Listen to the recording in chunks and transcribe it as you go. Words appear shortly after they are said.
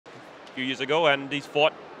a few years ago, and he's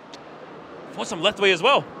fought some left way as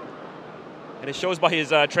well. And it shows by his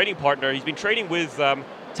training partner. He's been training with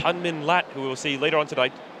Tan Min Lat, who we'll see later on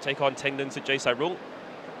tonight, take on Teng Lin Sijay Sairung.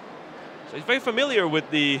 So he's very familiar with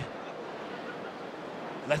the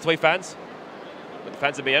left way fans, with the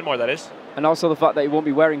fans of Myanmar, that is. And also the fact that he won't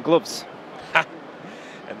be wearing gloves.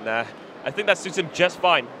 And I think that suits him just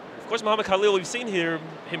fine. Of course, Mohammad Khalil, we've seen him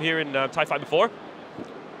here in Thai fight before.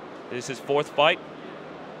 This is his 4th fight.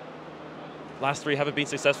 Last 3 haven't been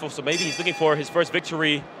successful, so maybe he's looking for his first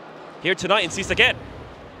victory here tonight in Sisaket.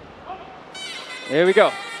 Here we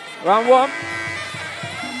go. Round 1.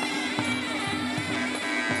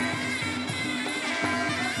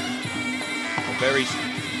 A very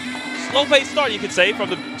slow-paced start, you could say, from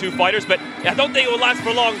the 2 fighters, but I don't think it will last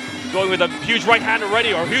for long. Going with a huge right hand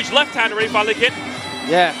already, or huge left hand already, Fhalikhit.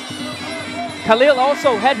 Yeah. Khalil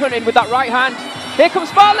also headhunting with that right hand. Here comes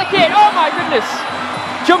Fhalikhit. Oh my goodness.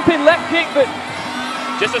 Jumping left kick, but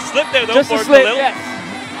just a slip there though just for a slip, Khalil. yes.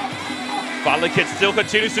 Fhalikhit still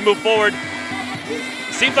continues to move forward.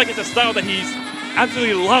 Seems like it's a style that he's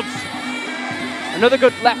absolutely loves. Another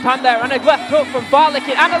good left hand there, and a left hook from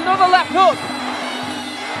Fhalikhit, and another left hook.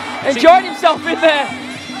 Enjoyed himself in there.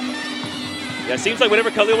 Yeah, it seems like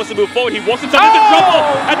whenever Khalil wants to move forward, he walks himself into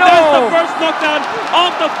trouble. And that's the first knockdown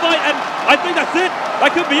of the fight, and I think that's it.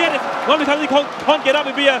 That could be it. If Mohammad Khalil can't get up,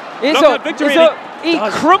 it'd be a knockout victory. He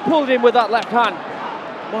crumpled him with that left hand.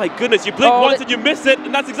 My goodness, you blink once and you miss it,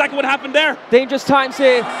 and that's exactly what happened there. Dangerous times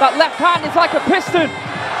here. That left hand is like a piston.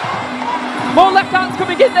 More left hands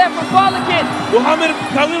coming in there from Fhalikhit. Mohammad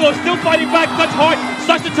Khalil is still fighting back. Such heart,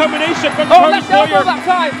 such determination from the Turkish warrior. Left elbow that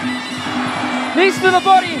time. Knees to the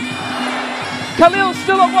body. Khalil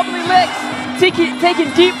still on wobbly legs, taking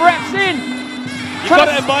deep breaths in. You've got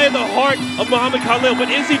to admire the heart of Mohammad Khalil, but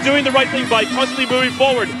is he doing the right thing by constantly moving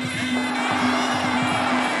forward?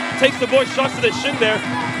 Takes the more shots to the shin there.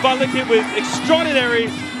 Fhalikhit with extraordinary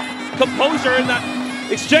composure in that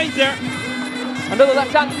exchange there. Another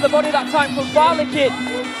left hand to the body that time from Fhalikhit.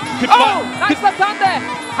 Nice left hand there.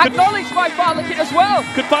 Acknowledged by Fhalikhit as well.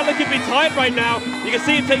 Could Fhalikhit be tired right now? You can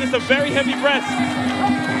see him taking some very heavy breaths.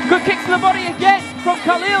 Good kicks to the body again from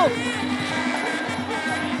Khalil.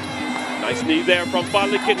 Nice knee there from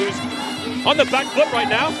Fhalikhit, who's on the back foot right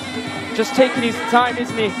now. Just taking his time,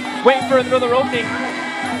 isn't he? Waiting for another opening.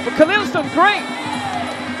 But Khalil's done great.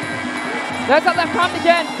 There's that left hand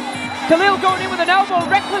again. Khalil going in with an elbow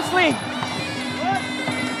recklessly.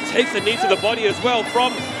 Takes a knee to the body as well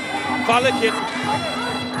from Fhalikhit.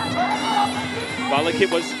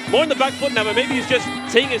 Fhalikhit was more on the back foot now, but maybe he's just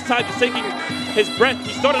taking his time, just taking his breath.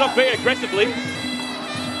 He started off very aggressively.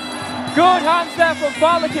 Good hands there from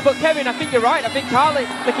Fhalikhit, but Kevin, I think you're right. I think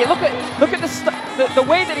Fhalikhit, look at the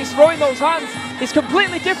way that he's throwing those hands. It's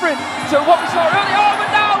completely different to what we saw earlier. Oh,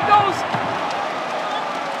 but now goes.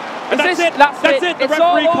 And that's it. The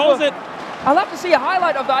referee calls it. I'll have to see a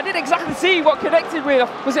highlight of that. I didn't exactly see what connected with.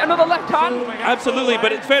 Was it another left hand? Absolutely,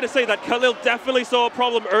 but it's fair to say that Khalil definitely saw a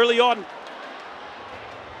problem early on.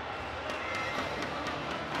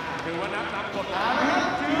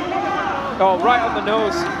 Oh, right on the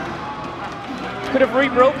nose. Could have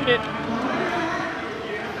re-broken it.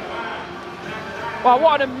 Wow,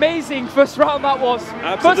 what an amazing first round that was.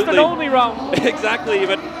 Absolutely. First and only round. Exactly,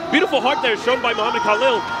 but beautiful heart there shown by Mohammad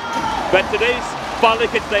Khalil. But today's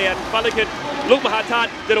Fhalikhit Day, and Fhalikhit Lukmahathat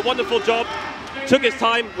did a wonderful job. Took his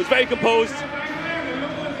time, was very composed.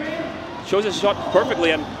 Shows his shot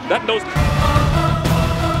perfectly, and that nose.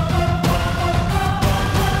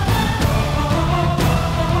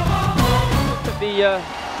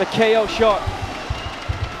 The KO shot.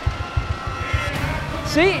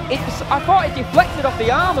 See, I thought it deflected off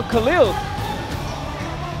the arm of Khalil.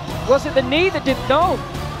 Was it the knee that didn't know?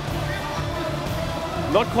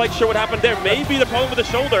 Not quite sure what happened there. Maybe the problem with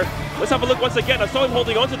the shoulder. Let's have a look once again. I saw him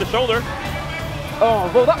holding onto the shoulder.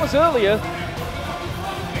 Oh, well, that was earlier.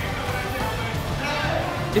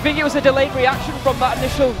 Do you think it was a delayed reaction from that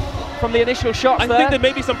the initial shots there? I think there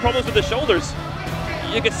may be some problems with the shoulders.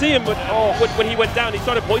 You can see him when he went down, he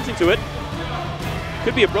started pointing to it.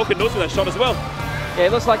 Could be a broken nose with that shot as well. Yeah,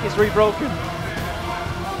 it looks like it's rebroken.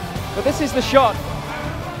 But this is the shot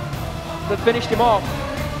that finished him off.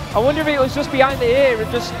 I wonder if it was just behind the ear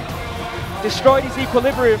and just destroyed his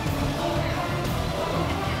equilibrium.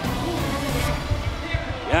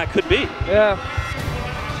 Yeah, it could be. Yeah.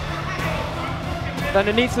 Then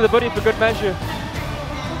a knee to the body for good measure.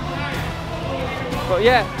 But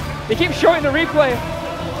yeah, they keep showing the replay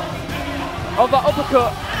of that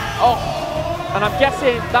uppercut. Oh, and I'm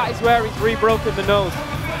guessing that is where he's rebroken the nose.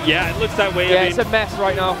 Yeah, it looks that way. Yeah, it's a mess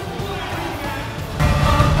right now.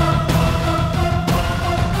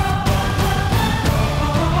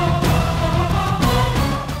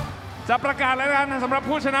 ศแล้วกันสำหรับ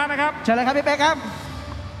ผู้ชนะนะครับเชิญเลยครับพี่เป๊กครับ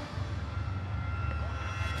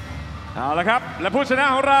เอาละครับและผู้ชนะ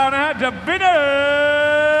ของเรานะฮะ The Winners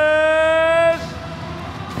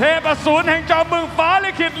เทพอสูรแห่งจอมเมืองฟ้า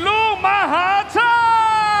ลิขิตลูกมหาชา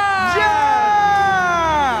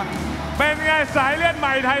เป็นไงสายเลือดให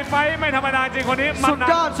ม่ไทยไฟไม่ธรรมดาจริงคนนี้สุด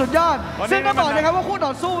ยอดสุดยอดซึ่งต้องบอกนะครับว่าคู่ต่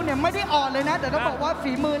อสู้เนี่ยไม่ได้อ่อนเลยนะแต่ต้องบอกว่า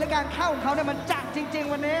ฝีมือและการเข้าของเขาเนี่ยมันจัดจริง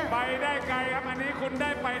ๆวันนี้ไปได้ไกลครับอันนี้คุณได้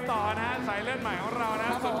ไปต่อนะฮะสายเลือดใหม่ของเรานะ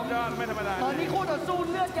สุดยอดไม่ธรรมดาตอนนี้คู่ต่อสู้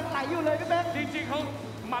เลือดยังไหลอยู่เลยพี่เป๊กจริงๆเขา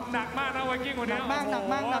หมัดหนักมากนะไวกิ้งคนนี้หนัก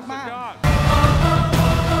มากสุดยอด